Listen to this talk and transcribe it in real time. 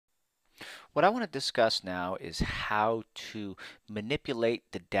What I want to discuss now is how to manipulate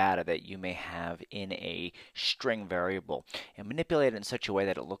the data that you may have in a string variable and manipulate it in such a way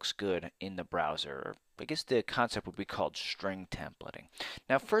that it looks good in the browser. I guess the concept would be called string templating.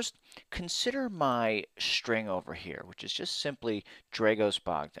 Now first, consider my string over here, which is just simply Dragos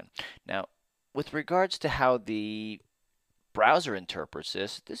Bogdan. Now, with regards to how the browser interprets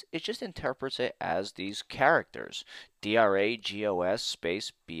this it just interprets it as these characters, DRAGOS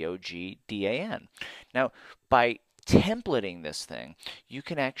space BOGDAN. Now, by templating this thing, you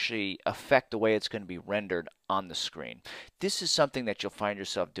can actually affect the way it's going to be rendered on the screen. This is something that you'll find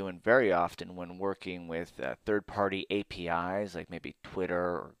yourself doing very often when working with third-party APIs like maybe Twitter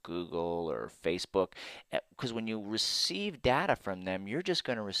or Google or Facebook, because when you receive data from them, you're just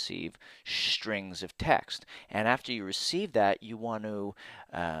going to receive strings of text. And after you receive that, you want to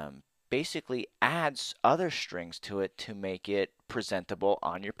basically add other strings to it to make it presentable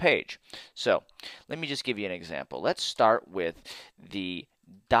on your page. So let me just give you an example. Let's start with the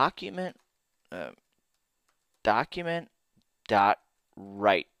document uh, document dot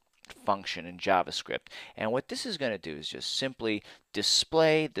write function in JavaScript. And what this is going to do is just simply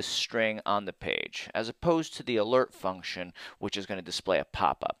display the string on the page, as opposed to the alert function, which is going to display a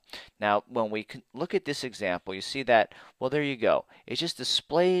pop-up. Now, when we look at this example, you see that, well, there you go. It just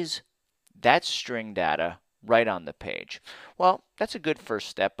displays that string data right on the page. Well, that's a good first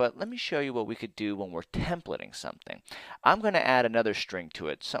step, but let me show you what we could do when we're templating something. I'm going to add another string to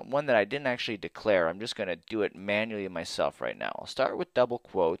it, one that I didn't actually declare. I'm just going to do it manually myself right now. I'll start with double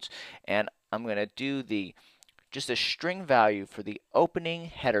quotes, and I'm going to do just a string value for the opening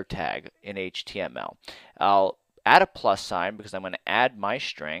header tag in HTML. I'll add a plus sign because I'm going to add my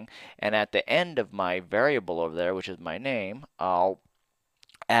string, and at the end of my variable over there, which is my name, I'll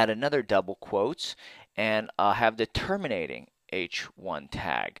add another double quotes, and I'll have the terminating h1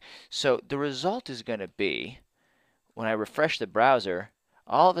 tag. So the result is going to be, when I refresh the browser,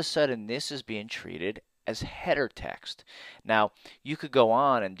 all of a sudden this is being treated as header text. Now, you could go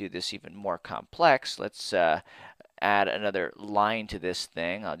on and do this even more complex. Let's add another line to this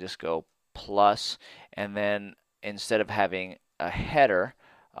thing. I'll just go plus, and then instead of having a header,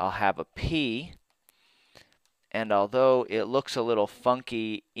 I'll have a P. And although it looks a little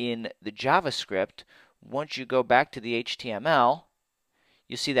funky in the JavaScript, once you go back to the HTML,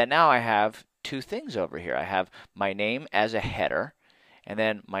 you see that now I have two things over here. I have my name as a header, and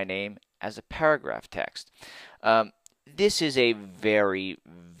then my name as a paragraph text. This is a very,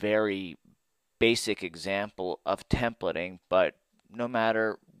 very basic example of templating, but no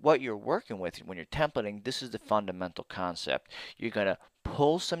matter what you're working with when you're templating, this is the fundamental concept. You're going to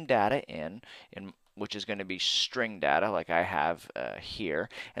pull some data in which is going to be string data like I have here,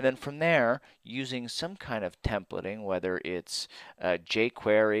 and then from there, using some kind of templating, whether it's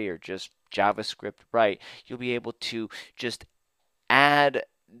jQuery or just JavaScript, right, you'll be able to just add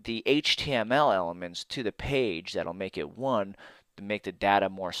the HTML elements to the page that'll make it, one, to make the data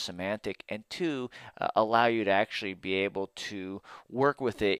more semantic, and two, allow you to actually be able to work with it